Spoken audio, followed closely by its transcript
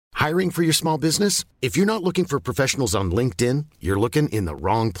Hiring for your small business? If you're not looking for professionals on LinkedIn, you're looking in the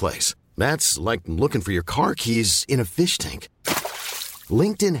wrong place. That's like looking for your car keys in a fish tank.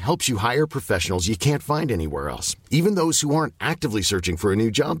 LinkedIn helps you hire professionals you can't find anywhere else, even those who aren't actively searching for a new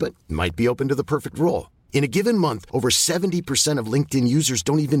job but might be open to the perfect role. In a given month, over 70% of LinkedIn users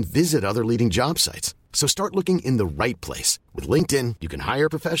don't even visit other leading job sites. So start looking in the right place. With LinkedIn, you can hire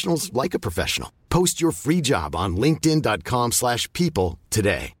professionals like a professional. Post your free job on linkedin.com/people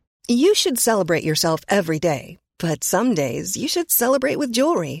today. You should celebrate yourself every day, but some days you should celebrate with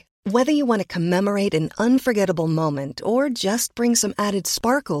jewelry. Whether you want to commemorate an unforgettable moment or just bring some added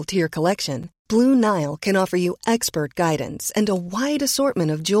sparkle to your collection, Blue Nile can offer you expert guidance and a wide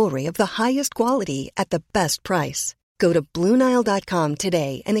assortment of jewelry of the highest quality at the best price. Go to BlueNile.com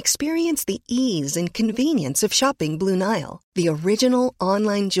today and experience the ease and convenience of shopping Blue Nile, the original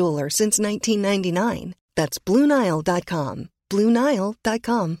online jeweler since 1999. That's BlueNile.com.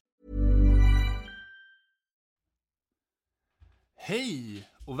 BlueNile.com. Hej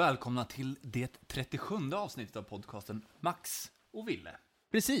och välkomna till det 37:e avsnittet av podcasten Max och Ville.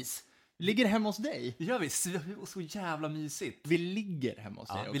 Precis. Vi ligger hemma hos dig. Det gör vi, så jävla mysigt. Vi ligger hemma hos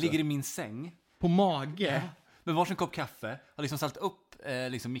dig också. Vi ligger i min säng. På mage. Med varsin kopp kaffe. Har liksom ställt upp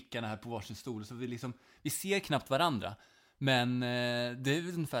liksom mickarna här på varsin stol. Så vi ser knappt varandra. Men det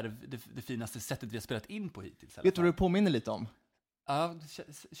är ungefär det finaste sättet vi har spelat in på hittills. Vet du vad det påminner lite om? Ja,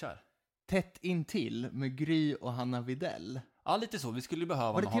 kör. Tätt intill med Gry och Hanna Videll. Ja, lite så. Vi skulle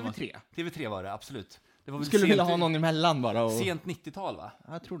behöva... Var det TV3? TV3 var det, absolut. Det var vi skulle vilja ha någon emellan bara. Och... Sent 90-tal, va?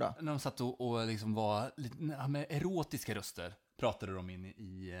 Ja, jag tror det. När de satt och liksom var lite, med erotiska röster pratade de in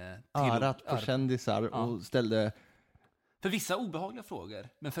i... Örat på kändisar och ställde... För vissa obehagliga frågor,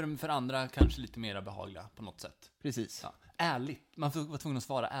 men för andra kanske lite mer behagliga på något sätt. Precis. Ja. Ärligt. Man var tvungen att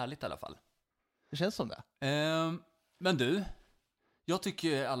svara ärligt i alla fall. Det känns som det. Men du... Jag tycker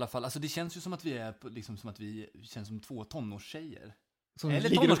i alla fall, alltså det känns ju som att vi är liksom som att vi känns som två tonårstjejer. Eller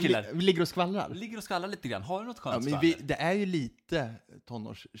tonårskillar. Vi ligger och skvallrar. Vi ligger och skvallrar lite grann. Har du något skönt skvaller? Det är ju lite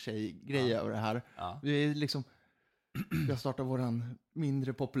tonårstjej-grejer över det här. Ja. Vi är liksom... Vi har startat våran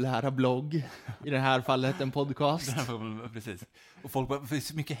mindre populära blogg. I det här fallet en podcast. Precis. Och folk bara, det finns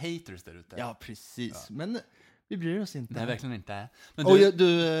så mycket haters där ute. Ja, precis. Ja. Men vi bryr oss inte. Nej, verkligen inte. Men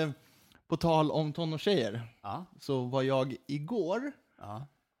du på tal om tonårstjejer. Ja. Så var jag igår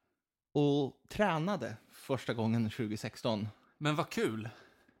och tränade första gången 2016. Men vad kul.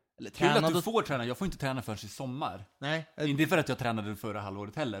 Eller kul att du får träna. Jag får inte träna förrän i sommar. Nej. Inte för att jag tränade förra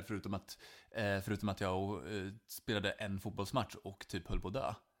halvåret heller. Förutom att jag spelade en fotbollsmatch och typ höll på att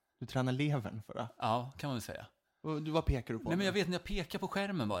dö. Du tränade levern förra? Ja, kan man väl säga. Vad pekar du på? Nej, men jag vet när jag pekar på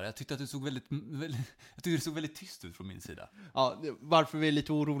skärmen bara. Jag tyckte att det såg väldigt tyst ut från min sida. Ja, varför vi är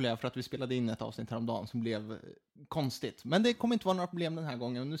lite oroliga för att vi spelade in ett avsnitt häromdagen som blev konstigt. Men det kommer inte vara några problem den här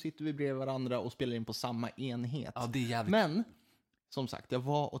gången. Nu sitter vi bredvid varandra och spelar in på samma enhet. Ja, det är jävligt. Men, som sagt, jag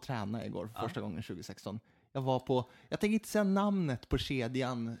var och tränade igår första gången 2016. Jag tänker inte säga namnet på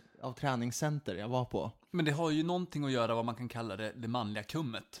kedjan av träningscenter jag var på. Men det har ju någonting att göra vad man kan kalla det manliga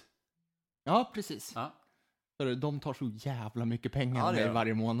kummet. Ja, precis. Ja. De tar så jävla mycket pengar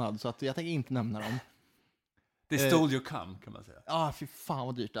varje månad så att jag tänker inte nämna dem. Det stole your cum, kan man säga. Ja, fy fan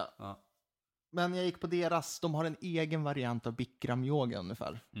vad dyrt det. Ja. Men jag gick på de har en egen variant av Bikram yoga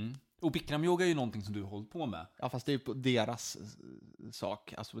ungefär. Mm. Och Bikram yoga är ju någonting som du har hållit på med. Ja, fast det är på deras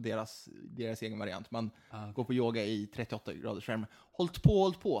sak, alltså på deras egen variant. Man går på yoga i 38 graders värme. Hållt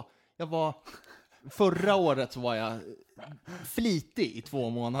på. Förra året så var jag flitig i 2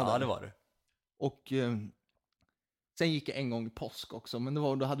 månader. Ja, det var du. Och sen gick jag en gång i påsk också, men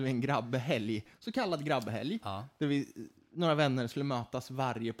då hade vi en grabbhelg, så kallad grabbhelg, där vi, några vänner skulle mötas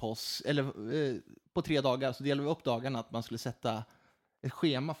varje påsk, eller på 3 dagar, så delade vi upp dagarna att man skulle sätta ett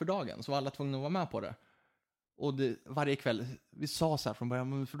schema för dagen, så var alla tvungna att vara med på det. Och varje kväll, vi sa så här från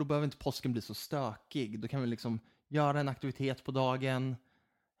början, för då behöver inte påsken bli så stökig, då kan vi liksom göra en aktivitet på dagen,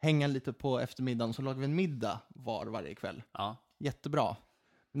 hänga lite på eftermiddagen, så lagar vi en middag varje kväll. Ja. Jättebra.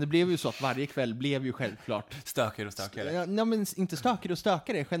 Men det blev ju så att varje kväll blev ju självklart stökigare. Ja, men inte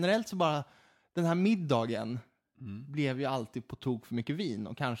stökigare. Generellt så bara den här middagen blev ju alltid på tok för mycket vin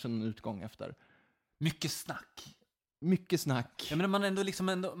och kanske en utgång efter. Mycket snack. Ja, men man ändå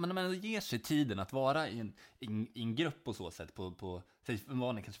ger sig tiden att vara i en grupp på så sätt på säg, vad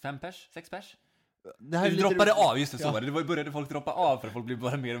var det, kanske 5 pers, 6 pers? Det här är Du lite droppade roligt. av, just det, så. Det började folk droppa av för folk blev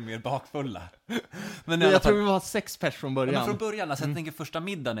bara mer och mer bakfulla. Men Jag tror vi var 6 pers från början. men från början, alltså jag tänker första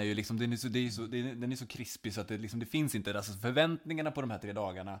middagen är ju liksom, den är så krispig så att det, liksom, det finns inte, alltså förväntningarna på de här 3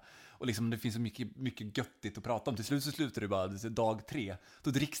 dagarna och liksom det finns så mycket göttigt att prata om. Till slut så slutar det bara, det är dag 3,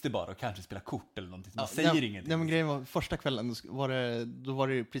 då dricks det bara och kanske spelar kort eller någonting, man säger ingenting. Nej, men grejen var, första kvällen då var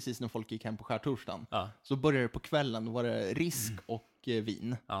det precis när folk gick hem på skärtorsdagen. Ja. Så började det på kvällen, då var det risk och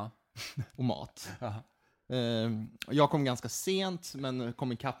vin Ja. och mat. Ja. Jag kom ganska sent, men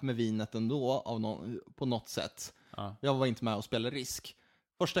kom ikapp med vinet ändå på något sätt. Ja. Jag var inte med och spelade risk.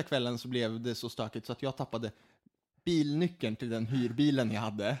 Första kvällen så blev det så stökigt så att jag tappade bilnyckeln till den hyrbilen jag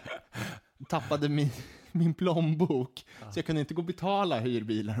hade. Tappade min plånbok. Så jag kunde inte gå och betala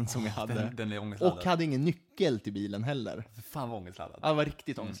hyrbilen som jag hade. Den är ångestladdad. Och hade ingen nyckel till bilen heller. Fan vad ångestladdad. Ja, det var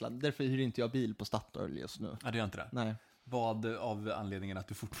riktigt ångestladdad. Därför hyr inte jag bil på Statoil just nu. Ja, det gör inte det. Nej. Vad av anledningen att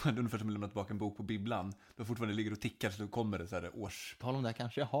du fortfarande, ungefär som att lämna tillbaka en bok på bibblan, du fortfarande ligger och tickar så kommer det så här års... Tal om det,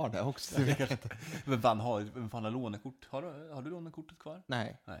 kanske jag har det också. Vem fan har lånekort? Har du lånekortet kvar?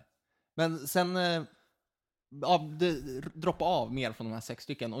 Nej. Nej. Men sen det droppade av mer från de här 6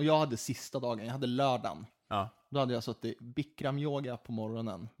 stycken. Och jag hade sista dagen, jag hade lördagen. Ja. Då hade jag suttit Bikram-yoga på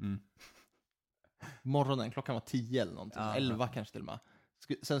morgonen. Mm. Morgonen, klockan var 10 eller någonting. Ja, 11 kanske till och med.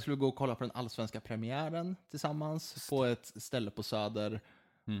 Sen skulle vi gå och kolla på den allsvenska premiären tillsammans på ett ställe på Söder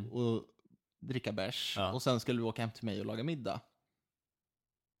och dricka bärs. Ja. Och sen skulle vi åka hem till mig och laga middag.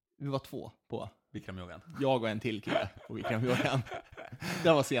 Vi var 2 på. Bikramyogan. Jag och en till kille på Bikram-yogan.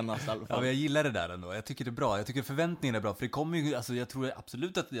 Det var senast i alla Ja, fall. men jag gillar det där ändå. Jag tycker det är bra. Jag tycker förväntningarna är bra. För det kommer ju, alltså jag tror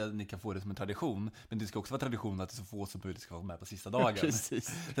absolut att ni kan få det som en tradition. Men det ska också vara tradition att det är så få som möjligt ska vara med på sista dagen.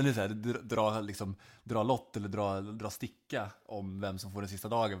 Precis. Den är så här, dra lott eller dra sticka om vem som får den sista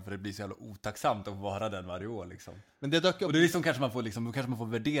dagen. För det blir så jävla otacksamt att vara den varje år liksom. Men det dök upp. Och det är liksom kanske man får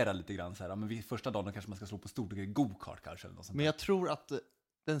värdera lite grann så här. Men första dagen kanske man ska slå på stort och go-kart kanske eller något sånt. Men jag tror att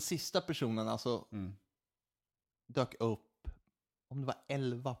den sista personen alltså dök upp. Om det var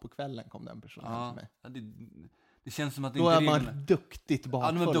 11 på kvällen kom den personen till mig. Ja, det känns som att det Då inte är man reglerna. duktigt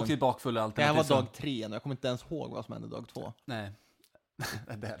bakfull. Ja, de är duktigt bakfulla Det här var alternativ. dag 3 och jag kommer inte ens ihåg vad som hände dag 2. Nej.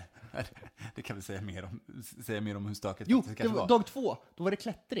 Det kan vi säga mer om hur stökigt Jo, det det kanske var var. dag 2. Då var det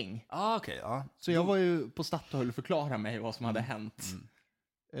klättring. Okej, ja. Så jag var ju på Statoil och förklara mig vad som hade hänt.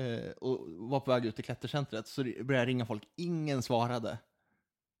 Och var på väg ut till klättercentret. Så började jag ringa folk. Ingen svarade.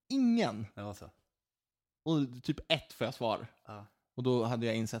 Ingen. Det var så. Och typ 1 får jag svar. Ja. Och då hade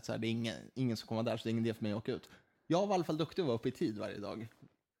jag insett så här, det är ingen som kommer där, så det är ingen idé för mig att åka ut. Jag var i alla fall duktig och var uppe i tid varje dag.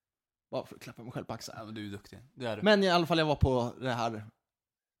 Bara för att klappa mig själv på axeln. Ja, men du är duktig. Det är du. Men i alla fall, jag var på det här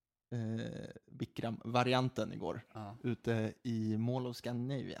Bikram-varianten igår. Ja. Ute i Mall of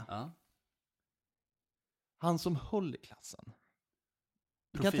Scandinavia. Ja. Han som höll i klassen.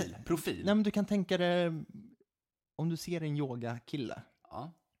 Profil. Nej, men du kan tänka dig om du ser en yogakille.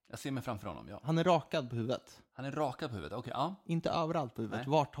 Ja. Jag ser mig framför honom, ja. Han är rakad på huvudet. Han är rakad på huvudet, okej, ja. Inte överallt på huvudet.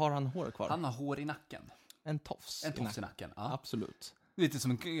 Nej. Vart har han hår kvar? Han har hår i nacken. En tofs. En tofs i nacken, ja. Absolut. Lite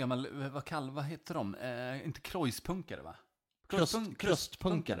som en gammal, vad heter de? Inte krojspunkare, va?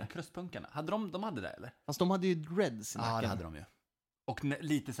 Kröstpunkare. Kröstpunkarna. Hade de hade det, eller? Fast de hade ju dreads i nacken. Ja, det hade de ju. Och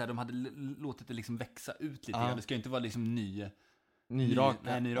lite så här, de hade låtit det liksom växa ut lite Ja. grann. Det ska ju inte vara liksom Nyrakat.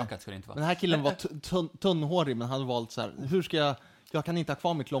 Nej, nyrakat ska det inte vara. Den här killen var tunnhårig, men hade valt så här, hur ska jag kan inte ha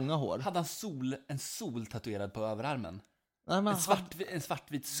kvar mitt långa hår. Hade han en sol tatuerad på överarmen? Nej, men En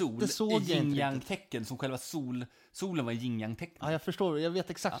svartvit sol Det såg i jag inte yin-yang-tecken, som själva solen var yin-yang-tecken. Ja, jag förstår, jag vet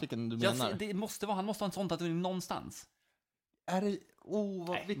exakt vilken du menar. Det måste vara, han måste ha en sån tatuering någonstans. Är det,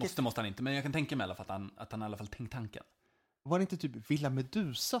 Nej, måste han inte, men jag kan tänka mig i alla fall att han i alla fall tänkt tanken. Var det inte typ Villa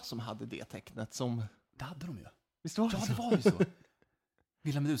Medusa som hade det tecknet som... Det hade de ju. Visst var det Ja, så? det var ju så.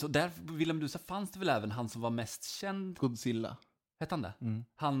 Villa Medusa. Och där på Villa Medusa fanns det väl även han som var mest känd. Godzilla. Hette han det? Mm.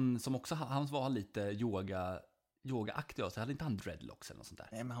 Han som också, han var lite yogaaktig, så hade inte han dreadlocks eller något sånt där?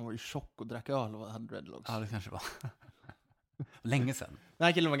 Nej, men han var ju tjock och drack öl och hade dreadlocks. Ja, det kanske var. Länge sedan. Den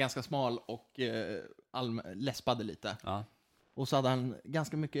här killen var ganska smal och läspade lite. Ja. Och så hade han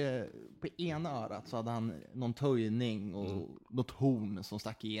ganska mycket, på ena örat så hade han någon töjning och något horn som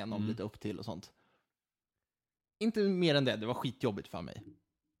stack igenom lite upp till och sånt. Inte mer än det var skitjobbigt för mig.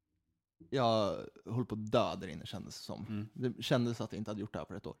 Jag höll på att dö där inne, kändes det som. Det kändes att jag inte hade gjort det här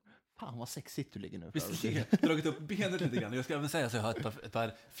på ett år. Fan vad sexigt du ligger nu. Visst, jag har dragit upp benet lite grann. Jag ska även säga att jag har ett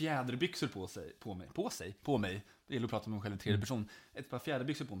par fjäderbyxor på mig. Det gäller att prata med mig själv i tredje person. Ett par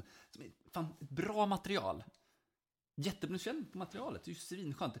fjäderbyxor på mig. Som är fan ett bra material. Jättebra på materialet. Det är ju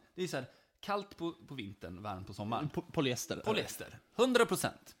svinskönt. Det är så här kallt på vintern, varmt på sommaren. Polyester. Polyester. 100%.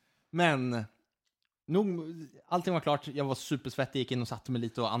 Men Allting var klart, jag var supersvettig, gick in och satte mig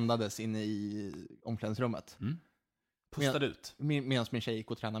lite och andades inne i omklädningsrummet. Pustade ut. Medan min tjej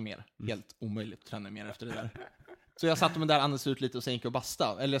gick och tränade mer. Helt omöjligt att träna mer efter det där. Så jag satte mig där, andades ut lite och sen gick jag och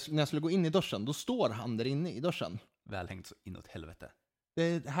basta. Eller när jag skulle gå in i duschen, då står han där inne i duschen. Välhängt så inåt helvete. Det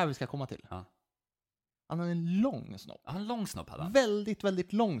är här vi ska komma till. Ja. Han har en lång snopp. Ja, en lång snopp hade han. Väldigt,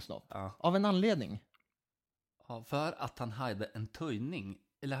 väldigt lång snopp. Ja. Av en anledning. Ja, för att han hade en töjning.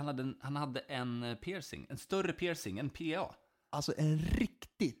 Eller han hade en piercing. En större piercing, en PA. Alltså en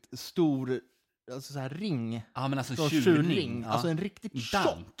riktigt stor, alltså så här ring. Ja, men alltså tjurring. Ja. Alltså en riktigt tjock.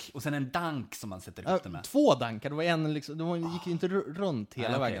 Dank. Och sen en dank som man sätter ihop den med. 2 dankar. Det var en liksom, gick ju inte runt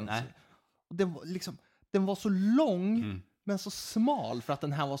hela vägen. Nej. Och den var så lång, men så smal för att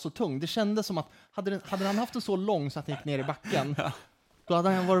den här var så tung. Det kändes som att hade han haft den så lång så att den gick ner i backen, då hade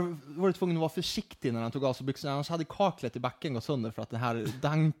han varit tvungen att vara försiktig när han tog av sig byxorna. Annars hade kaklet i backen gått sönder för att den här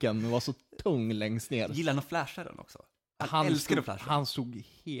danken var så tung längst ner. Gillar han att flasha den också? Han älskar att flasha. Han stod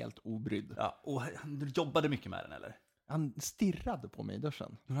helt obrydd. Ja, och han jobbade mycket med den, eller? Han stirrade på mig i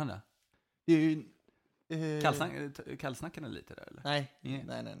duschen. Gjorde han det? Det är ju... Kallsnackade lite där, eller?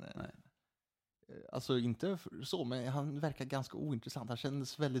 Nej. Alltså inte så, men han verkar ganska ointressant. Han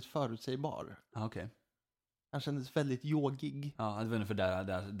kändes väldigt förutsägbar. Ja, okej. Han kändes väldigt yogig. Ja, det var ungefär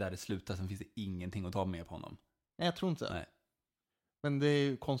där det slutar, sen finns det ingenting att ta med på honom. Nej, jag tror inte. Nej. Men det är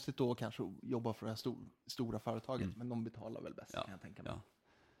ju konstigt då kanske att jobba för det här stora företaget. Men de betalar väl bäst, kan jag tänka mig. Ja.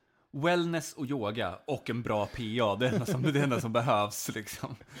 Wellness och yoga och en bra PA, det är det enda som behövs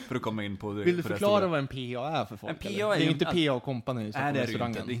liksom, för att komma in på det. Vill du förklara vad en PA är för folk? En PA eller? Det är ju inte PA och Company som nej, det är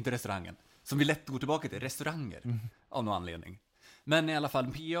restaurangen. det är inte restaurangen. Som vi lätt går tillbaka till, restauranger. Av någon anledning. Men i alla fall,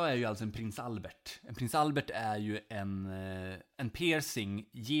 en PA är ju alltså en prins Albert. En prins Albert är ju en piercing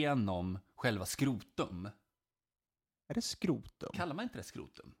genom själva skrotum. Är det skrotum? Kallar man inte det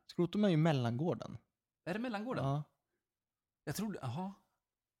skrotum? Skrotum är ju mellangården. Är det mellangården? Ja. Jag tror det, jaha.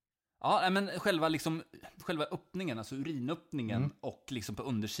 Ja, men själva öppningen, alltså urinöppningen och liksom på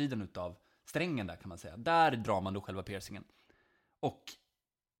undersidan utav strängen där kan man säga. Där drar man då själva piercingen. Och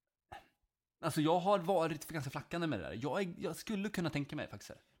alltså jag har varit ganska flackande med det där. Jag skulle kunna tänka mig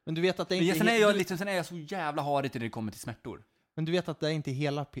faktiskt. Men du vet att det inte sen är jag så jävla harig när det kommer till smärtor. Men du vet att det är inte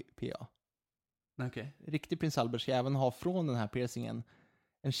hela PA. Okej. Riktig prins Albert ska även ha från den här piercingen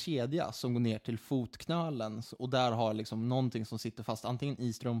en kedja som går ner till fotknölen, och där har liksom någonting som sitter fast antingen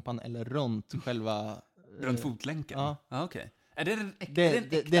i strumpan eller runt själva... Runt fotlänken? Ja. Okej. Är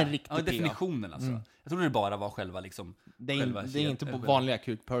det en riktig PA. definitionen alltså? Jag trodde det bara var själva liksom... Det är inte på vanliga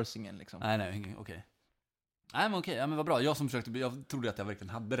kukpursingen liksom. Nej, okej. Nej, men okej, ja, men vad bra. Jag trodde att jag verkligen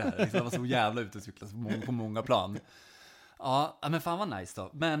hade det här. Liksom, jag var så jävla ute och cyklade på många plan. Ja, men fan vad nice då.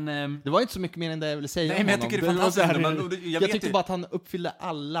 Men det var inte så mycket mer än det jag ville säga. Nej, men jag tycker det är fantastiskt. Jag tyckte bara att han uppfyllde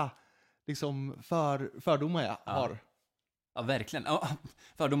alla liksom fördomar jag har. Ja, verkligen. Ja,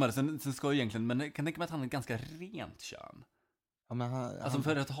 fördomar. Sen ska jag egentligen, men jag kan tänka mig att han har ett ganska rent kön. Ja, men alltså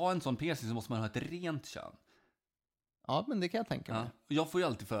för att ha en sån piercing så måste man ha ett rent kön. Ja, men det kan jag tänka mig. Ja. Jag får ju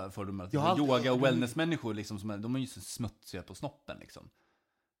alltid fördomar att yoga- och wellnessmänniskor liksom, de är ju så smutsiga på snoppen liksom.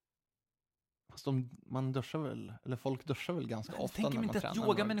 Fast man duschar väl, eller folk duschar väl ganska ofta när man tränar. Jag tänker inte att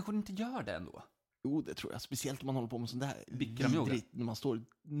yogamänniskor inte gör det ändå. Jo, det tror jag. Speciellt om man håller på med sånt där Bikram-yoga. När man står...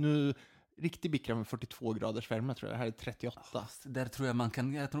 Riktig bikram med 42 graders värme tror jag. Det här är 38. Där tror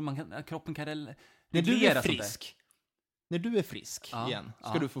jag kroppen kan När du är frisk. När du är frisk igen,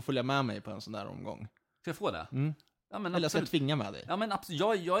 ska du få följa med mig på en sån där omgång. Ska jag få det? Ja, men eller ska jag tvinga med dig? Ja, men absolut.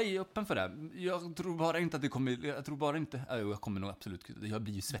 Jag är öppen för det. Jag tror bara inte att det kommer... Jag tror bara inte... Jag kommer nog absolut... Jag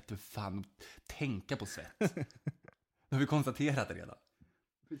blir ju svettig för fan. Tänka på svett. Det har vi konstaterat det redan.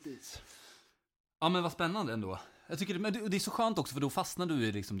 Precis. Ja, men vad spännande ändå. Jag tycker det är så skönt också, för då fastnar du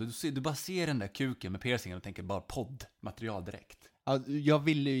i liksom... Du bara ser den där kuken med piercingen och tänker bara poddmaterial direkt. Ja, jag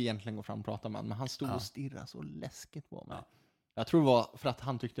ville ju egentligen gå fram och prata med honom, men han stod och stirrade så läskigt på mig. Ja. Jag tror det var för att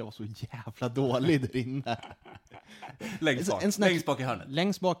han tyckte jag var så jävla dålig där inne. Längst bak i hörnet.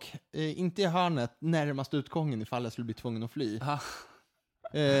 Längst bak, inte i hörnet, närmast utgången ifall jag skulle bli tvungen att fly.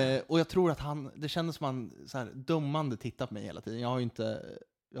 Och jag tror att det kändes som han så här dummande tittat på mig hela tiden.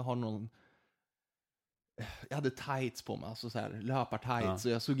 Jag hade tights på mig, alltså så här löpartights, så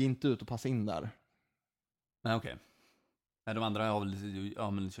jag såg inte ut att passa in där. Nej, okej. Nej, de andra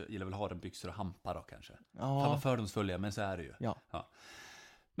gillar väl harenbyxor och hampar då kanske. Ja. Fan vad fördomsfulla, men så är det ju. Ja.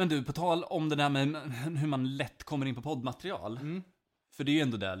 Men du, på tal om det där med hur man lätt kommer in på poddmaterial. För det är ju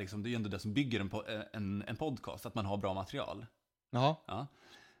ändå det, liksom, det är ändå det som bygger en podcast, att man har bra material. Ja.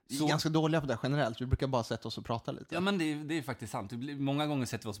 Vi är ganska dåliga på det generellt. Vi brukar bara sätta oss och prata lite. Ja, men det är faktiskt sant. Många gånger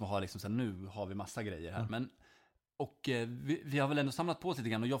sätter vi oss och har liksom så här, nu har vi massa grejer här. Men Och vi har väl ändå samlat på sig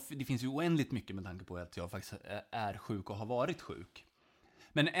lite grann. Och det finns ju oändligt mycket med tanke på att jag faktiskt är sjuk och har varit sjuk.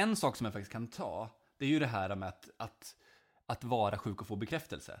 Men en sak som jag faktiskt kan ta, det är ju det här med att vara sjuk och få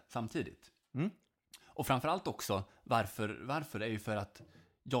bekräftelse samtidigt. Och framförallt också, varför är ju för att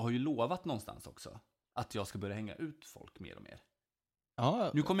jag har ju lovat någonstans också att jag ska börja hänga ut folk mer och mer.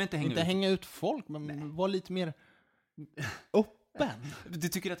 Ja, nu kommer jag inte hänga ut folk, men var lite mer öppen. Du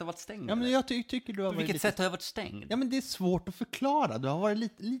tycker att jag har varit stängd? Ja, men jag tycker du har på varit vilket sätt har jag varit stängd? Ja, men det är svårt att förklara. Du har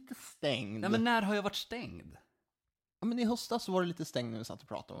varit lite stängd. Ja, men när har jag varit stängd? Ja, men i höstas så var det lite stängd när vi satt och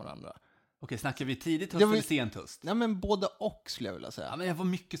pratade med varandra. Okej, snackar vi tidigt höst eller sent höst? Ja, men både och skulle jag vilja säga. Ja, men det var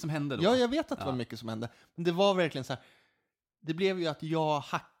mycket som hände då. Ja, jag vet att det var mycket som hände. Men det var verkligen så här. Det blev ju att jag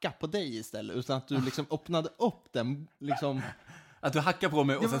hackade på dig istället. Utan att du liksom öppnade upp den. Liksom. Att du hackade på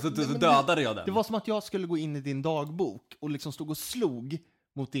mig och så dödade jag den. Det var som att jag skulle gå in i din dagbok. Och liksom stod och slog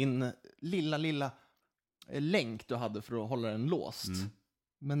mot din lilla länk du hade för att hålla den låst.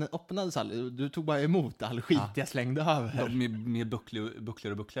 Men den öppnades aldrig. Du tog bara emot all skit jag slängde över. Med bucklor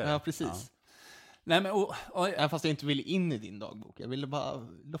och bucklor. Ja, precis. Ja. Nej, men, Även fast jag inte ville in i din dagbok. Jag ville bara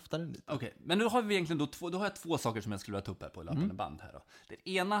lufta den lite. Okej, men nu har vi egentligen då har jag två saker som jag skulle vilja ta upp här på löpande band här då. Det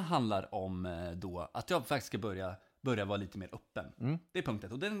ena handlar om då att jag faktiskt ska börja vara lite mer öppen. Det är punkt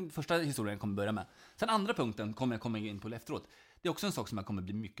 1. Och den första historien kommer börja med. Sen andra punkten kommer jag komma in på efteråt. Det är också en sak som jag kommer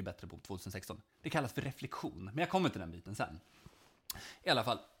bli mycket bättre på 2016. Det kallas för reflektion. Men jag kommer till den biten sen. I alla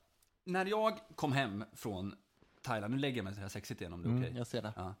fall, när jag kom hem från Thailand, nu lägger jag mig så här sexigt igen om det är okej. Jag ser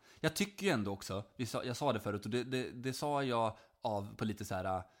det. Ja. Jag tycker ju ändå också, jag sa det förut och det sa jag på lite så här,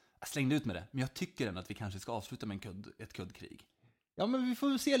 jag slängde ut med det, men jag tycker ändå att vi kanske ska avsluta med ett kuddkrig. Ja, men vi får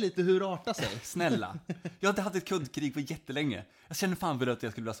väl se lite hur det artar sig. Snälla, jag har inte haft ett kuddkrig på jättelänge. Jag känner fan för att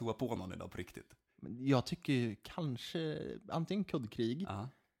jag skulle vilja sova på någon idag på riktigt. Jag tycker ju kanske antingen kuddkrig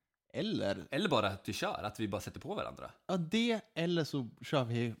eller bara att vi kör, att vi bara sätter på varandra. Ja, det eller så kör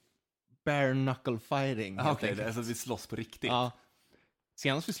vi bare knuckle fighting. Okej, det är så att vi slåss på riktigt. Ja.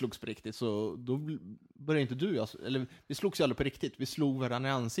 Senast vi slogs på riktigt så då började inte du, eller vi slogs ju aldrig på riktigt. Vi slog varandra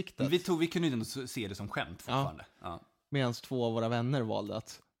i ansiktet. Vi kunde ju ändå se det som skämt fortfarande. Ja. Medan 2 av våra vänner valde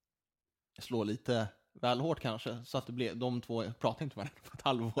att slå lite väl hårt kanske. Så att det blev, de 2 pratade inte med varandra på ett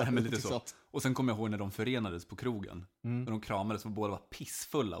halvår. Nej, men lite så. Och sen kommer jag ihåg när de förenades på krogen. När de kramades och båda var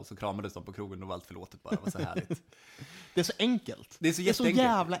pissfulla. Och så kramades de på krogen och var allt förlåtet bara. Det var så härligt. Det är så enkelt. Det är så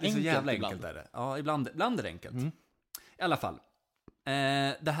jävla enkelt. Det är så jävla enkelt är det. Ja, ibland är det enkelt. I alla fall.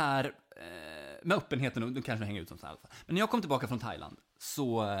 Det här med öppenheten, nu kanske jag hänger ut som så här. Men när jag kom tillbaka från Thailand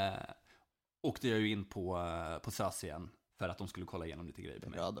så åkte jag ju in på SÖS igen för att de skulle kolla igenom lite grejer på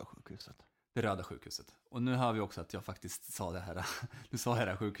mig. Det röda sjukhuset. Och nu hör vi också att jag faktiskt sa det här. Nu sa jag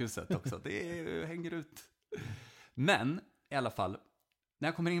det här sjukhuset också. Det hänger ut. Men i alla fall, när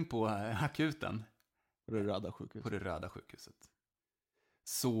jag kommer in på akuten på det röda sjukhuset.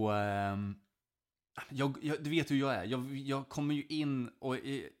 Så du vet hur jag är. Jag kommer ju in och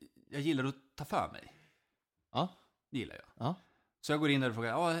jag gillar att ta för mig. Ja. Det gillar jag. Ja. Så jag går in där och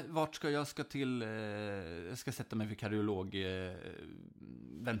frågar, vart ska jag jag ska sätta mig vid kardiolog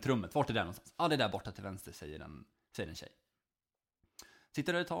väntrummet. Vart är det någonstans? Ja, det är där borta till vänster, säger en tjej.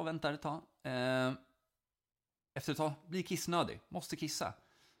 Sitter där ett tag och väntar ett tag. Efter ett tag blir kissnödig. Måste kissa.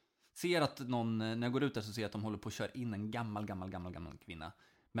 Ser att när jag går ut där så ser jag att de håller på att köra in en gammal kvinna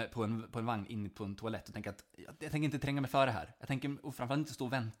på en vagn in på en toalett och tänker att jag tänker inte tränga mig för det här. Jag tänker och framförallt inte stå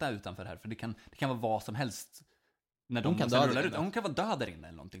och vänta utanför här, för det kan vara vad som helst. När hon kan vara död där inne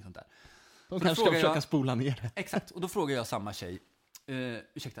eller någonting sånt där. De kanske ska försöka spola ner det. Exakt, och då frågar jag samma tjej,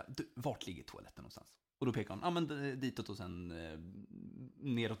 ursäkta, vart ligger toaletten någonstans? Och då pekar hon, men ditåt och sen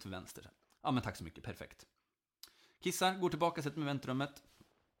neråt till vänster. Ja, men tack så mycket, perfekt. Kissar, går tillbaka, sätter mig i väntrummet.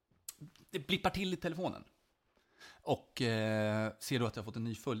 Det blippar till i telefonen. Och ser då att jag har fått en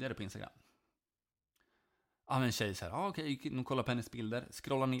ny följare på Instagram. Ja, men en tjej så här, okej, nu kollar på hennes bilder,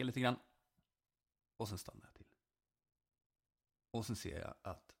 scrollar ner lite grann. Och sen stannar jag till. Och sen ser jag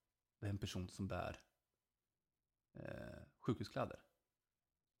att det är en person som bär sjukhuskläder.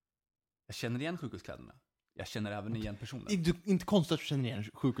 Jag känner igen sjukhuskläderna. Jag känner även igen personen. Det är inte konstigt att du känner igen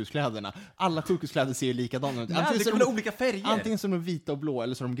sjukhuskläderna. Alla sjukhuskläder ser likadana ut. Nej, det kan vara olika färger. Antingen så är de vita och blå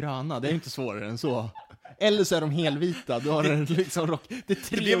eller så är de gröna. Det är inte svårare än så. Eller så är de helvita. Du har en liksom rock. Det är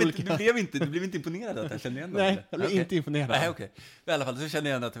 3 olika. Du blev inte imponerad att jag kände igen dem? Nej, jag blev inte imponerad. Nej, okej. I alla fall så kände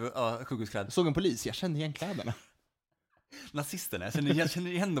jag igen att det var sjukhuskläder. Såg en polis, jag kände igen kläderna. Nazisterna, jag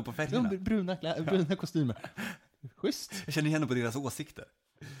känner igen dem på färgerna. Bruna kostymer. Schysst. Jag känner igen dem på deras åsikter.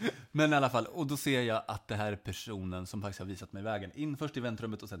 Men i alla fall, och då ser jag att det här är personen som faktiskt har visat mig vägen. In först i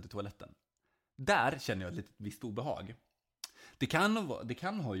väntrummet och sen till toaletten. Där känner jag ett visst obehag. Det kan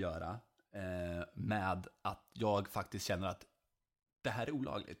ha att göra med att jag faktiskt känner att det här är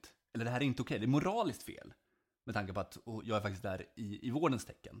olagligt. Eller det här är inte okej. Det är moraliskt fel. Med tanke på att jag är faktiskt där i vårdens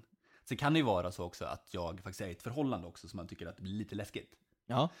tecken. Sen kan det ju vara så också att jag faktiskt är i ett förhållande också som man tycker att det blir lite läskigt.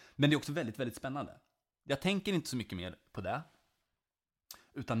 Ja. Men det är också väldigt, väldigt spännande. Jag tänker inte så mycket mer på det.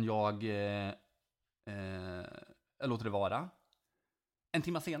 Utan jag låter det vara. En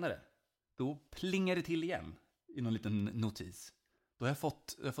timme senare, då plingar det till igen i någon liten notis. Då har jag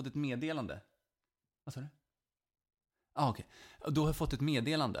fått ett meddelande. Vad sa du? Okej. Då har jag fått ett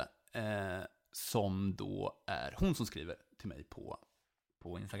meddelande som då är hon som skriver till mig på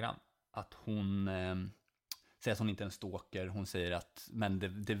Instagram. Att hon säger att hon inte är en stalker. Hon säger att men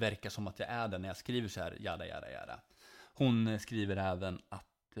det verkar som att jag är det när jag skriver så här. Jada. Hon skriver även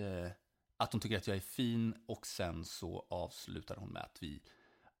att hon tycker att jag är fin. Och sen så avslutar hon med att vi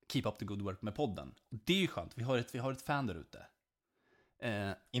keep up the good work med podden. Det är ju skönt. Vi har ett fan där ute.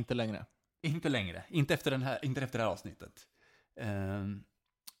 Inte längre. Inte längre. Inte efter det här avsnittet.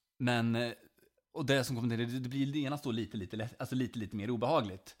 Men och det som kommer till det blir genast då lite mer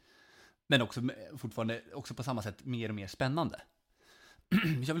obehagligt. Men också fortfarande också på samma sätt mer och mer spännande.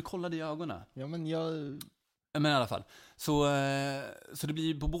 Jag vill kolla dig i ögonen. Ja, men Men i alla fall. Så det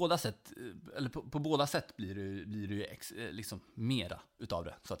blir på båda sätt, eller på båda sätt blir det ju liksom mera utav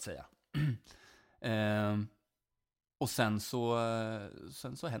det, så att säga. Och sen så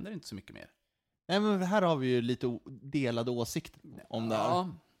händer det inte så mycket mer. Nej, men här har vi ju lite delade åsikter om det här. Ja.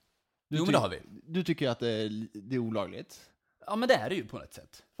 Men det har vi. Du tycker att det är olagligt. Ja, men det är det ju på ett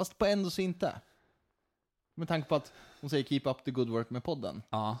sätt. Fast på ändå så inte. Med tanke på att hon säger keep up the good work med podden.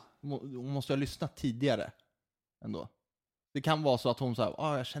 Ja. Hon måste ha lyssnat tidigare ändå. Det kan vara så att hon säger,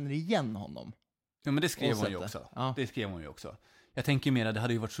 jag känner igen honom. Ja, men det skrev hon ju också. Ja. Det skrev hon ju också. Jag tänker mer att det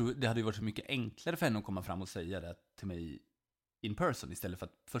hade ju varit så mycket enklare för henne att komma fram och säga det till mig in person istället för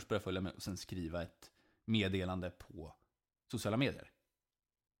att först börja följa med och sen skriva ett meddelande på sociala medier.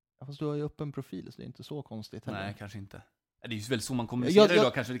 Ja, fast du har ju upp en profil, så det är inte så konstigt heller. Nej, kanske inte. Det är ju väl så man kommunicerar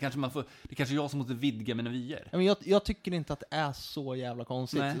idag kanske. Det är kanske jag som måste vidga mina vyer. Ja, men jag tycker inte att det är så jävla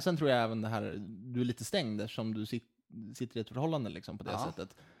konstigt. Nej. Sen tror jag även det här, du är lite stängd eftersom du sitter i ett förhållande liksom på det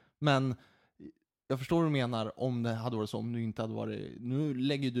sättet. Men jag förstår vad du menar om det hade varit så, om du inte hade varit... Nu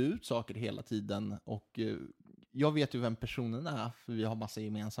lägger du ut saker hela tiden och jag vet ju vem personen är, för vi har massa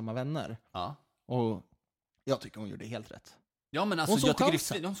gemensamma vänner. Ja. Och jag tycker hon gjorde helt rätt. Ja, men alltså, jag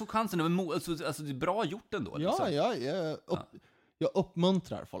tycker de såg chansen. Alltså, det är bra gjort ändå. Ja, liksom. jag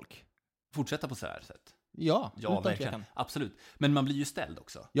uppmuntrar folk. Fortsätta på så här sätt. Ja, verkligen. Absolut. Men man blir ju ställd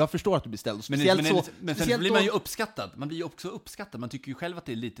också. Jag förstår att du blir ställd. Men sen blir man ju uppskattad. Man blir ju också uppskattad. Man tycker ju själv att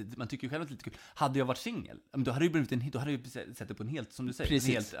det är lite kul. Hade jag varit singel, då hade du sett det på en helt, som du säger,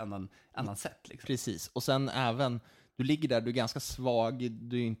 precis. En helt annan sätt. Liksom. Precis. Och sen även, du ligger där, du är ganska svag.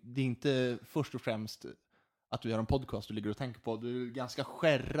 Det är inte först och främst att du gör en podcast du ligger och tänker på. Du är ganska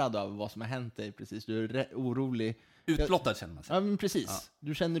skärrad av vad som har hänt dig precis. Du är orolig. Utblottad känner man sig. Ja, men precis. Ja.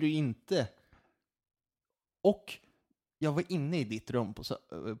 Du känner du inte. Och jag var inne i ditt rum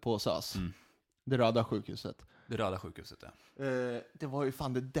på SÖS. Det röda sjukhuset. Det röda sjukhuset, ja. Det var ju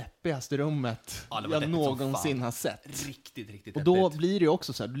fan det deppigaste rummet jag någonsin har sett. Riktigt deppigt. Och då blir det ju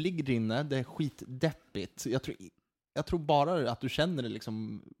också så här, du ligger inne, det är skitdeppigt. Jag tror bara att du känner dig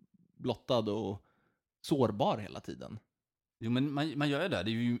liksom blottad och sårbar hela tiden. Jo, men man gör ju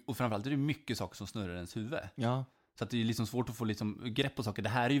det. Och framförallt är det mycket saker som snurrar i ens huvud. Ja. Så att det är liksom svårt att få liksom grepp på saker. Det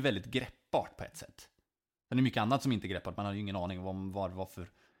här är ju väldigt greppbart på ett sätt. Men det är mycket annat som inte är greppbart. Man har ju ingen aning om vad det var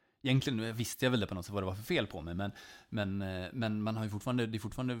för... Egentligen visste jag väl det på något sätt vad det var för fel på mig. Men man har ju fortfarande... Det är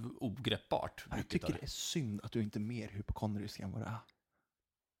fortfarande ogreppbart. Jag tycker det är synd att du inte är mer hypokondrisk än vad det är.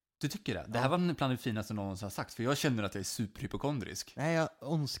 Du tycker det? Det här var bland det finaste någon har sagt. För jag känner att jag är superhypokondrisk. Nej, jag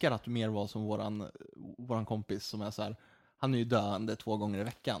önskar att du mer var som våran kompis som är så här... Han är ju döende 2 gånger i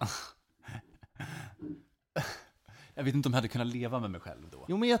veckan. Jag vet inte om jag hade kunnat leva med mig själv då.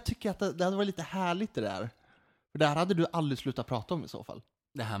 Jo, men jag tycker att det hade varit lite härligt det där. För där hade du aldrig slutat prata om i så fall.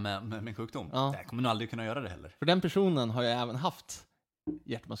 Det här med min sjukdom? Ja. Jag kommer nog aldrig kunna göra det heller. För den personen har jag även haft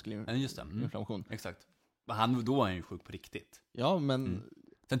hjärtmuskelinflammation. Exakt. Då är han ju sjuk på riktigt. Ja, men...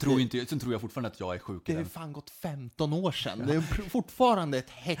 Sen tror jag fortfarande att jag är sjuk. Det har fan gått 15 år sedan. Ja. Det är fortfarande ett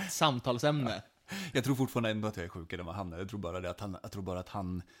hett samtalsämne. Jag tror fortfarande ändå att jag är sjukare än vad han är. Jag tror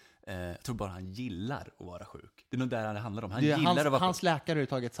bara han gillar att vara sjuk. Det är nog där det handlar om. Hans läkare har ju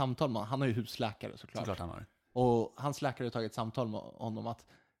tagit ett samtal med honom. Han har ju husläkare såklart. Såklart han har. Och hans läkare har tagit ett samtal med honom att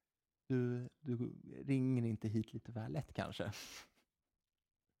du ringer inte hit lite väl lätt kanske.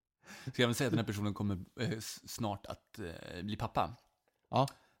 Ska jag väl säga att den här personen kommer snart att bli pappa. Ja.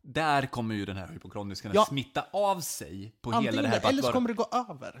 där kommer ju den här hypokondriskan smitta av sig på antingen hela det här. Eller så kommer det gå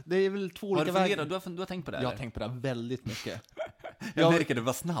över. Det är väl två olika vägar. Du har tänkt på det? Jag har tänkt på det väldigt mycket. Jag märker det,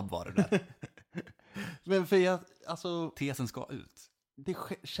 var snabb var det där. Men för tesen ska ut. Det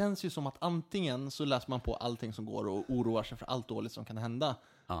känns ju som att antingen så läser man på allting som går och oroar sig för allt dåligt som kan hända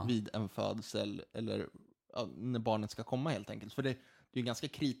vid en födsel eller när barnet ska komma helt enkelt. För det är en ganska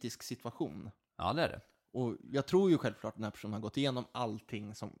kritisk situation. Ja, det är det. Och jag tror ju självklart att den här personen har gått igenom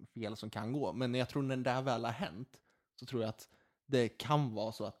allting som fel som kan gå. Men jag tror när det där väl har hänt så tror jag att det kan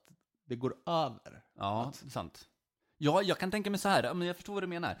vara så att det går över. Ja, sant. Ja, jag kan tänka mig så här, men jag förstår vad du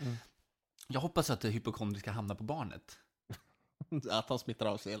menar. Jag hoppas att det hypokondriska hamnar på barnet. Att han smittar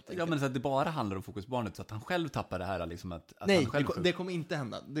av sig helt enkelt. Ja, men så att det bara handlar om fokus på barnet, så att han själv tappar det här liksom att nej, han själv det kommer inte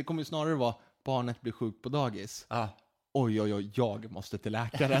hända. Det kommer snarare vara barnet blir sjukt på dagis. Oj, jag måste till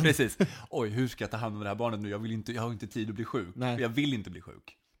läkaren. Precis. Oj, hur ska jag ta hand om det här barnet nu? Jag har inte tid att bli sjuk. Nej. Jag vill inte bli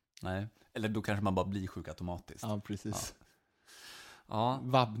sjuk. Nej. Eller då kanske man bara blir sjuk automatiskt. Ja, precis. Ja.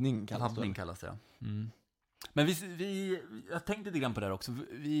 Vabbning kallas det. Men jag tänkte lite grann på det här också.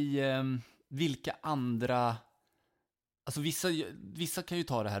 Vilka andra... Alltså vissa kan ju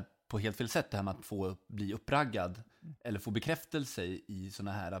ta det här på helt fel sätt, det här med att få bli uppraggad eller få bekräftelse i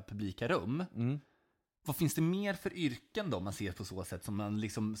såna här publika rum. Vad finns det mer för yrken då man ser på så sätt som man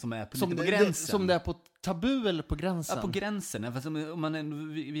liksom, som är på gränsen? Som det är på tabu eller på gränsen? Ja, på gränsen.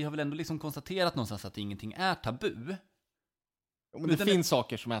 Vi har väl ändå liksom konstaterat någonstans att ingenting är tabu. Men det finns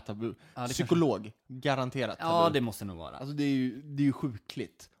saker som är tabu. Ja, psykolog, garanterat tabu. Ja, det måste nog vara. Alltså det är ju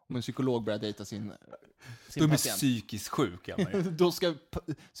sjukligt. Om en psykolog börjar dejta sin de är patient. Psykiskt sjuka. Då ska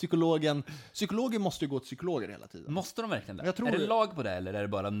psykologer måste ju gå till psykologer hela tiden. Måste de verkligen det? Jag tror är det lag på det eller är det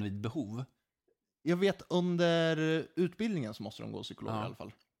bara vid behov? Jag vet under utbildningen så måste de gå till psykologer i alla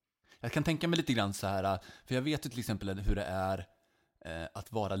fall. Jag kan tänka mig lite grann så här, för jag vet ju till exempel hur det är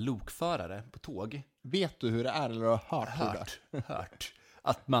att vara lokförare på tåg. Vet du hur det är eller har du hört?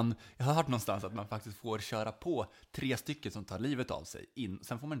 Jag har hört någonstans att man faktiskt får köra på 3 stycken som tar livet av sig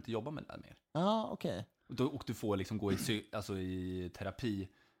sen får man inte jobba med det mer. Ja, okej. Och du får liksom gå i terapi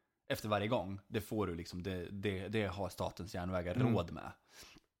efter varje gång. Det får du liksom, det har statens järnvägar råd med.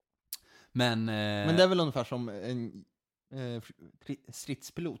 Men det är väl ungefär som en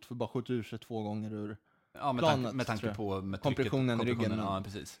stridspilot för bara skjuta ur sig 2 gånger ur planet. Med tanke på kompressionen i ryggen. Ja,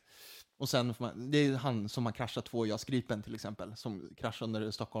 precis. Och sen det är han som har kraschat 2 JAS Gripen till exempel, som kraschade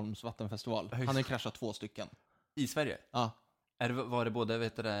under Stockholms vattenfestival. Han har kraschat 2 stycken. I Sverige? Ja. Var det både, vad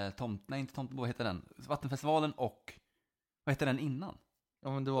heter den? Vattenfestivalen och, vad heter den innan?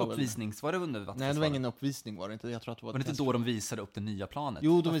 Ja, men det var var det under vattenfestivalen? Nej, det var ingen uppvisning var det inte. Jag tror att det var det inte då de visade upp det nya planet?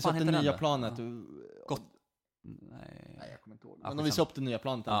 Jo, de visade upp det nya planet. Nej, jag kommer inte ihåg. Men de visade upp det nya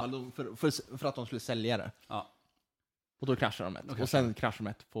planet för att de skulle sälja det. Ja. Och då kraschade de ett. Och sen kraschade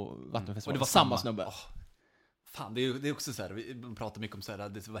de ett på vattenfestivalen. Och det var samma snubbe. Fan, det är också så här, vi pratar mycket om så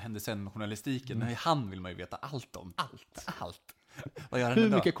här, vad hände sen med journalistiken? Men han vill man ju veta allt om. Allt. Vad gör han hur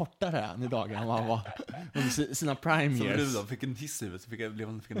idag? Mycket kortare är han idag än vad han var under sina prime så years. Så fick en hiss i huvudet, så fick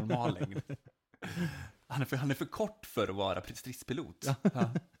en normal längd. Han är för kort för att vara stridspilot.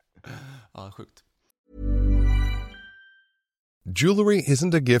 Ja, sjukt. Jewelry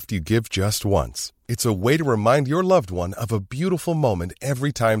isn't a gift you give just once. It's a way to remind your loved one of a beautiful moment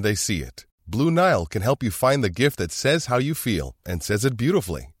every time they see it. Blue Nile can help you find the gift that says how you feel and says it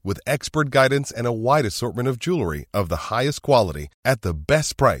beautifully, with expert guidance and a wide assortment of jewelry of the highest quality at the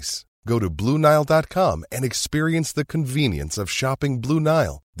best price. Go to BlueNile.com and experience the convenience of shopping Blue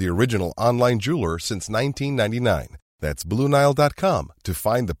Nile, the original online jeweler since 1999. That's BlueNile.com to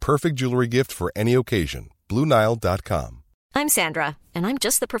find the perfect jewelry gift for any occasion. BlueNile.com. I'm Sandra, and I'm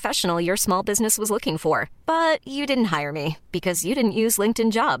just the professional your small business was looking for. But you didn't hire me because you didn't use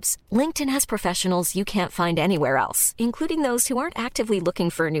LinkedIn Jobs. LinkedIn has professionals you can't find anywhere else, including those who aren't actively looking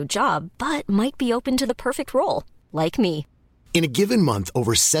for a new job, but might be open to the perfect role, like me. In a given month,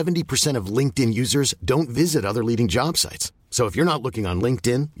 over 70% of LinkedIn users don't visit other leading job sites. So if you're not looking on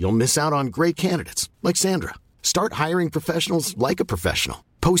LinkedIn, you'll miss out on great candidates like Sandra. Start hiring professionals like a professional.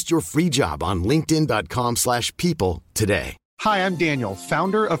 Post your free job on linkedin.com/people today. Hi, I'm Daniel,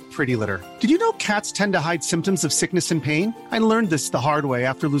 founder of Pretty Litter. Did you know cats tend to hide symptoms of sickness and pain? I learned this the hard way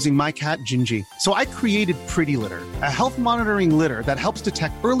after losing my cat, Gingy. So I created Pretty Litter, a health monitoring litter that helps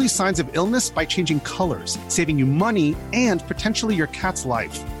detect early signs of illness by changing colors, saving you money and potentially your cat's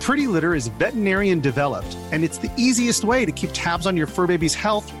life. Pretty Litter is veterinarian developed, and it's the easiest way to keep tabs on your fur baby's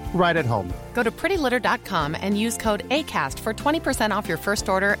health right at home. Go to prettylitter.com and use code ACAST for 20% off your first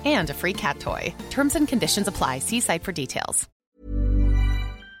order and a free cat toy. Terms and conditions apply. See site for details.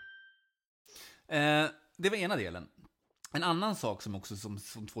 Det var ena delen. En annan sak som också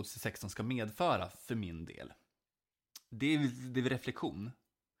som 2016 ska medföra för min del, det är reflektion.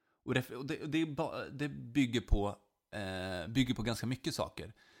 Och det bygger på ganska mycket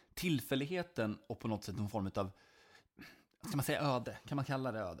saker. Tillfälligheten och på något sätt en form av, ska man säga öde? Kan man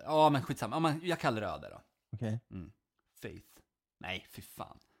kalla det öde? Ja, men skitsamma. Jag kallar det öde då. Okej. Faith. Nej, fy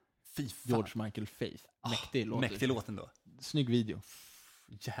fan. George Michael Faith. Mäktig låten då. Snygg video.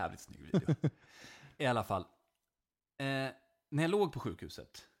 Jävligt snygg video. I alla fall. När jag låg på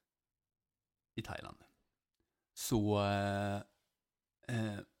sjukhuset i Thailand så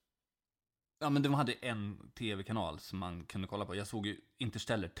men de hade en tv-kanal som man kunde kolla på. Jag såg ju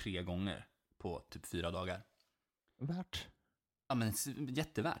Interstellar 3 gånger på typ 4 dagar. Värt. Ja, men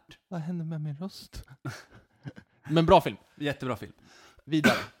jättevärt. Vad hände med min röst? Men bra film. Jättebra film.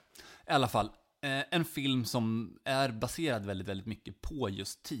 Vidare. I alla fall, en film som är baserad väldigt, väldigt mycket på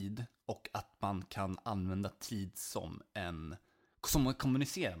just tid och att man kan använda tid som att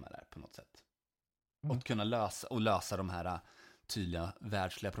kommunicera med det på något sätt. Och kunna lösa de här tydliga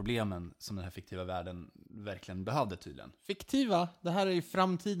världsliga problemen som den här fiktiva världen verkligen behövde tydligen. Fiktiva? Det här är ju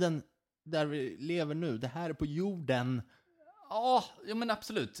framtiden där vi lever nu. Det här är på jorden. Ja, men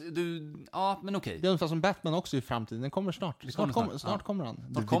absolut. Men okej. Det är ungefär som Batman också i framtiden. Den kommer snart. Snart kommer han.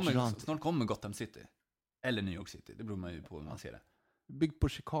 Snart kommer Gotham City. Eller New York City. Det beror man ju på hur man ser det. Byggt på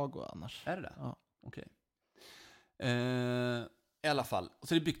Chicago annars. Är det det? Ja. Okej. I alla fall.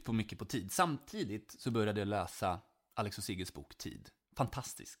 Så det är byggt på mycket på tid. Samtidigt så började jag läsa Alex och Sigges bok Tid.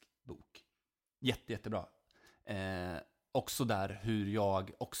 Fantastisk bok. Jättebra. Också där hur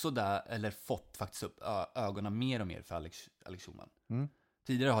jag fått faktiskt upp ögonen mer och mer för Alex Schulman.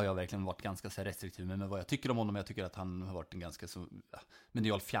 Tidigare har jag verkligen varit ganska så restriktiv med vad jag tycker om honom. Jag tycker att han har varit en ganska så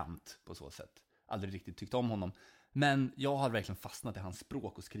medial fjant på så sätt. Aldrig riktigt tyckt om honom. Men jag har verkligen fastnat i hans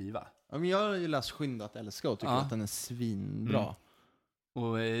språk och skriva. Ja, men jag har ju läst Skynda att älska och tycker att den är svinbra.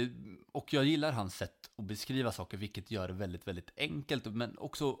 Och jag gillar hans sätt att beskriva saker, vilket gör det väldigt, väldigt enkelt, men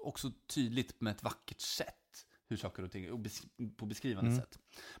också tydligt med ett vackert sätt. Hur saker och ting på beskrivande sätt.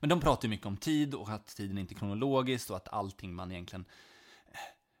 Men de pratar ju mycket om tid och att tiden inte är kronologiskt och att allting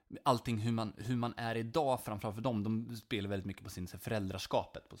hur man är idag framför dem, de spelar väldigt mycket på sin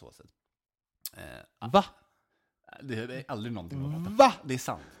föräldraskapet på så sätt. Va? Det är aldrig någonting. Va? Det är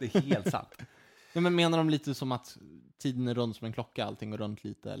sant, det är helt sant. Ja, men menar de lite som att tiden är rund som en klocka, allting går runt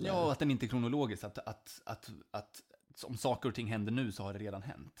lite? Eller? Ja, att den inte är kronologisk. Att om saker och ting händer nu så har det redan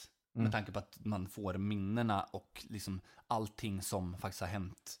hänt. Med tanke på att man får minnena och liksom allting som faktiskt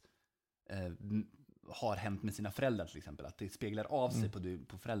har hänt med sina föräldrar till exempel. Att det speglar av sig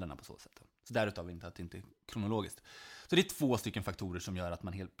på föräldrarna på så sätt. Så därutav inte att det inte är kronologiskt. Så det är 2 stycken faktorer som gör att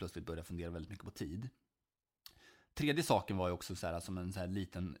man helt plötsligt börjar fundera väldigt mycket på tid. Tredje saken var ju också så här, som en så här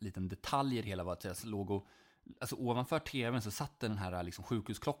liten detalj i det hela var att jag låg och, alltså ovanför tvn så satt den här liksom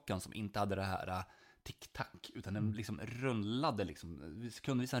sjukhusklockan som inte hade det här tick-tack, utan den liksom rullade liksom,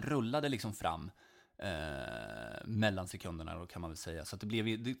 sekundvisan rullade liksom fram mellan sekunderna då, kan man väl säga. Så att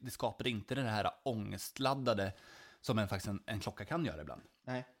det skapade inte det här ångestladdade som faktiskt en klocka kan göra ibland.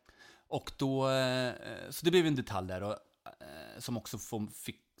 Nej. Och då, så det blev en detalj där och, som också som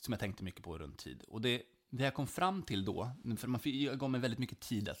jag tänkte mycket på runt tid. Och det jag kom fram till då, för jag gav mig väldigt mycket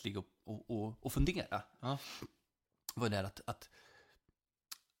tid att ligga och fundera, var det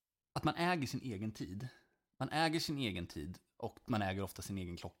att man äger sin egen tid. Man äger sin egen tid och man äger ofta sin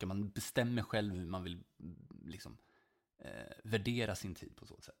egen klocka. Man bestämmer själv hur man vill liksom, värdera sin tid på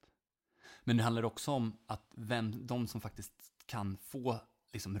så sätt. Men det handlar också om att de som faktiskt kan få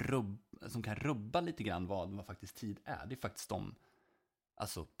liksom som kan rubba lite grann vad faktiskt tid är. Det är faktiskt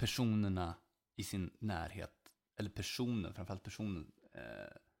alltså personerna i sin närhet, eller framförallt personen,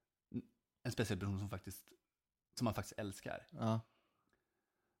 en speciell person som man faktiskt älskar. Ja.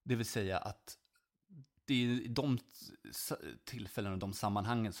 Det vill säga att det är i de tillfällen och de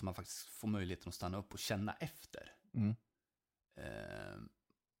sammanhangen som man faktiskt får möjligheten att stanna upp och känna efter.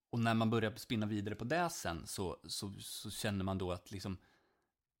 Och när man börjar spinna vidare på det sen så känner man då att liksom,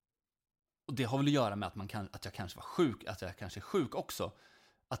 och det har väl att göra med att jag kanske var sjuk, att jag kanske är sjuk också,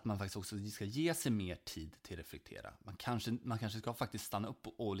 att man faktiskt också ska ge sig mer tid till att reflektera. Man kanske ska faktiskt stanna upp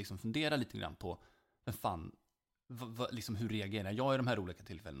och liksom fundera lite grann på liksom, hur reagerar jag i de här olika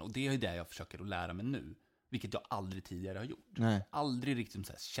tillfällena? Och det är det jag försöker att lära mig nu, vilket jag aldrig tidigare har gjort. Nej. Aldrig riktigt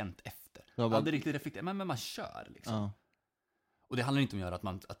så här, känt efter. Aldrig riktigt reflekterat, men man kör liksom. Ja. Och det handlar inte om att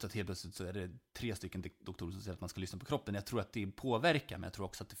göra att helt plötsligt så är det 3 stycken doktorer som säger att man ska lyssna på kroppen. Jag tror att det påverkar, men jag tror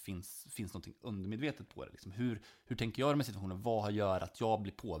också att det finns något undermedvetet på det. Liksom. Hur tänker jag i de här situationerna? Vad gör att jag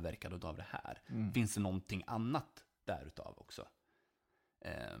blir påverkad av det här? Finns det någonting annat därutav också?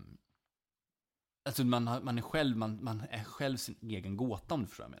 Alltså man är själv sin egen gåta, om du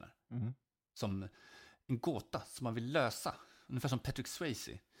förstår vad jag menar. Som en gåta som man vill lösa. Ungefär som Patrick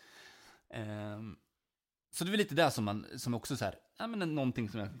Swayze. Så det är väl lite där som också så här, ja, men någonting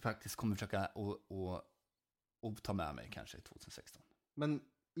som jag faktiskt kommer försöka och ta med mig kanske 2016. Men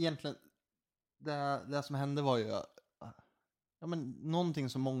egentligen, det som hände var ju någonting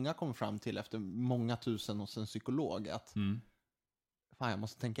som många kom fram till efter många tusen hos en psykolog, att fan, jag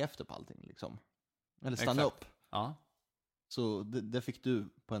måste tänka efter på allting liksom. Eller stanna upp. Ja. Så det fick du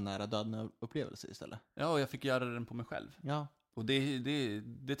på en nära döden upplevelse istället. Ja, och jag fick göra den på mig själv. Ja. Och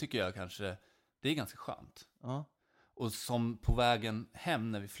det tycker jag kanske, det är ganska skönt. Ja. Och som på vägen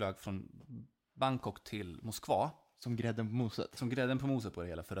hem när vi flög från Bangkok till Moskva. Som grädden på moset. Som grädden på moset på det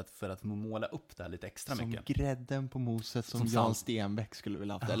hela, för att måla upp det här lite extra mycket. Som grädden på moset som Jan Stenbeck skulle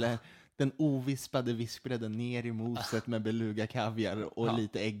vilja haft. Eller den ovispade vispgrädden ner i moset med beluga kaviar och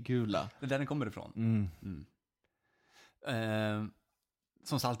lite äggula. Det är där den kommer ifrån.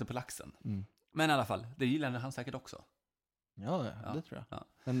 Som saltet på laxen. Men i alla fall, det gillade han säkert också. Ja, det tror jag. Ja.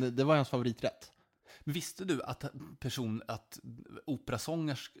 Men det var hans favoriträtt. Visste du att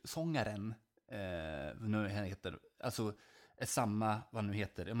operasångaren nu heter, alltså är samma, vad nu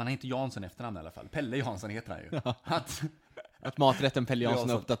heter, man har inte Jansson i efternamn i alla fall. Pelle Jansson heter han ju. Att maträtten Pelle Jansson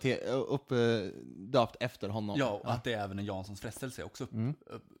är uppdöpt efter honom. Ja, och att det är även en Janssons frestelse också.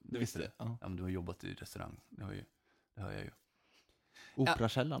 Det visste det. Ja, men du har jobbat i restaurang. Det hör jag ju.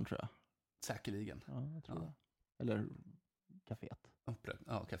 Operakällan tror jag. Säkerligen. Ja, jag tror det. Eller kaféet.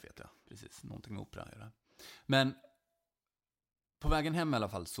 Kaféet, ja. Precis. Någonting med opera att göra. Men på vägen hem i alla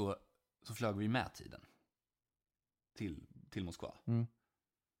fall så flög vi med tiden till Moskva.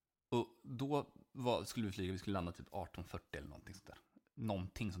 Och då skulle vi skulle landa typ 18:40 eller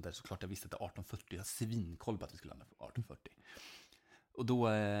någonting sånt där. Såklart jag visste att det är 18:40. Jag har svinkoll på att vi skulle landa på 18:40. Och då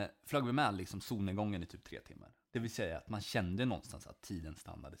flög vi med liksom solnedgången i typ 3 timmar. Det vill säga att man kände någonstans att tiden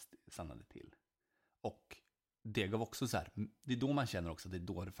stannade till. Och det gav också så här, det är då man känner också att det är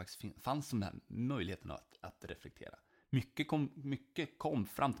då det faktiskt fanns de här möjligheterna att reflektera. Mycket kom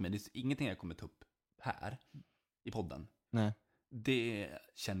fram till mig. Det är ingenting jag kommer ta upp här i podden. Nej. Det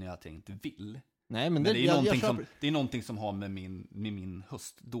känner jag att jag inte vill. Nej, men det är det är någonting som har med min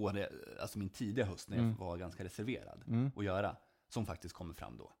höst, alltså min tidiga höst när jag var ganska reserverad att göra, som faktiskt kommer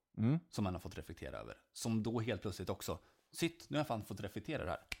fram då. Som man har fått reflektera över. Som då helt plötsligt också, nu har jag fan fått reflektera det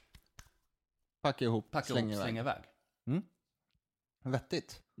här. Packa ihop, slänga iväg.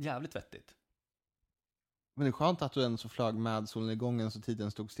 Vettigt. Jävligt vettigt. Men det är skönt att du ändå så flög med solnedgången så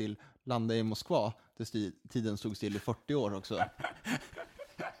tiden stod still. Landade i Moskva, tiden stod still i 40 år också.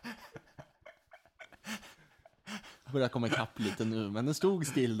 Börjar komma ikapp lite nu, men den stod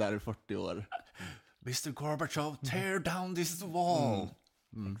still där i 40 år. Mr. Gorbachev, tear down this wall.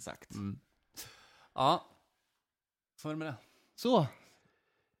 Exakt. Ja, så är det med det. Så.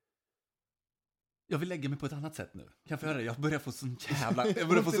 Jag vill lägga mig på ett annat sätt nu. Kan jag få göra det? Jag börjar få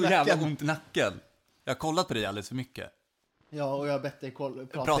så jävla ont i nacken. Jag har kollat på dig alldeles för mycket. Ja, och jag har bett dig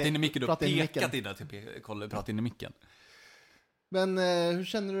prata in i micken. Du har pekat in att prata in i micken. Men hur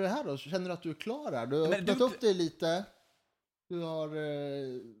känner du det här då? Känner du att du är klar här? Du har öppnat upp dig lite. Du har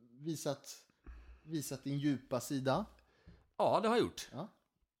visat din djupa sida. Ja, det har jag gjort. Ja.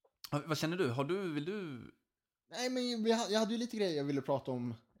 Vad känner du? Vill du... Nej, men jag hade ju lite grejer jag ville prata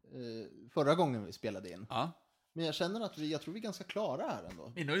om förra gången vi spelade in. Ja. Men jag känner att jag tror vi är ganska klara här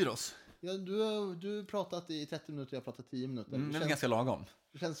ändå. Vi nöjer oss. Ja, du har pratat i 30 minuter, jag har pratat 10 minuter. Det är ganska lagom.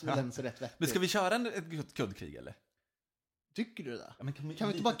 Det känns väl ens rätt vettigt. Men ska vi köra ett kuddkrig eller? Tycker du det? Ja, men kan vi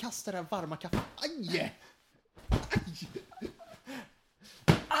inte bara kasta det här varma kaffet? Aj!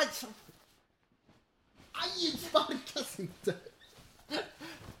 Aj, sparkas inte!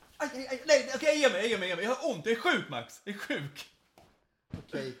 Aj, nej, okej, ge mig. Jag har ont, jag är sjuk, Max. Jag är sjuk.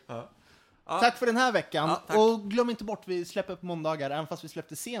 Okej. Ja. Tack för den här veckan. Ja, och glöm inte bort, vi släpper på måndagar. Även fast vi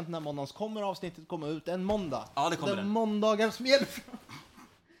släppte sent den här måndagen så kommer avsnittet komma ut en måndag. Ja, det kommer det. Måndagar som gäller.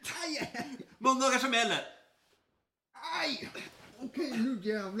 Aj. Måndagar som gäller. Aj! Okej, nu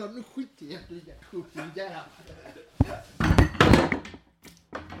jävlar. Nu skiter jag i hjärtskjuten jävlar.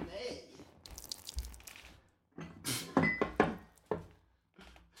 Nej.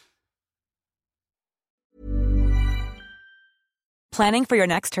 Planning for your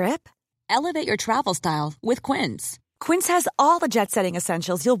next trip? Elevate your travel style with Quince. Quince has all the jet-setting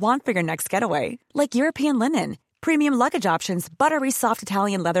essentials you'll want for your next getaway, like European linen, premium luggage options, buttery soft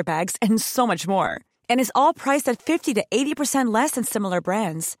Italian leather bags, and so much more. And is all priced at 50 to 80% less than similar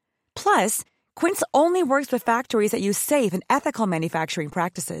brands. Plus, Quince only works with factories that use safe and ethical manufacturing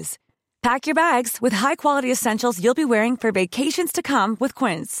practices. Pack your bags with high-quality essentials you'll be wearing for vacations to come with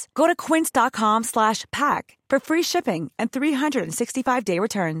Quince. Go to quince.com/pack for free shipping and 365-day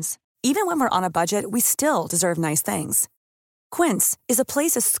returns. Even when we're on a budget, we still deserve nice things. Quince is a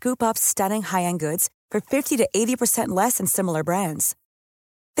place to scoop up stunning high-end goods for 50 to 80% less than similar brands.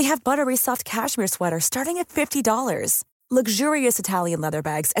 They have buttery soft cashmere sweaters starting at $50, luxurious Italian leather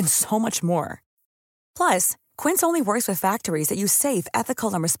bags, and so much more. Plus, Quince only works with factories that use safe,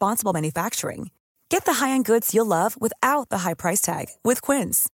 ethical, and responsible manufacturing. Get the high-end goods you'll love without the high price tag with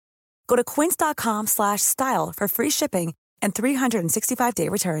Quince. Go to quince.com/style for free shipping and 365-day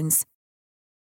returns.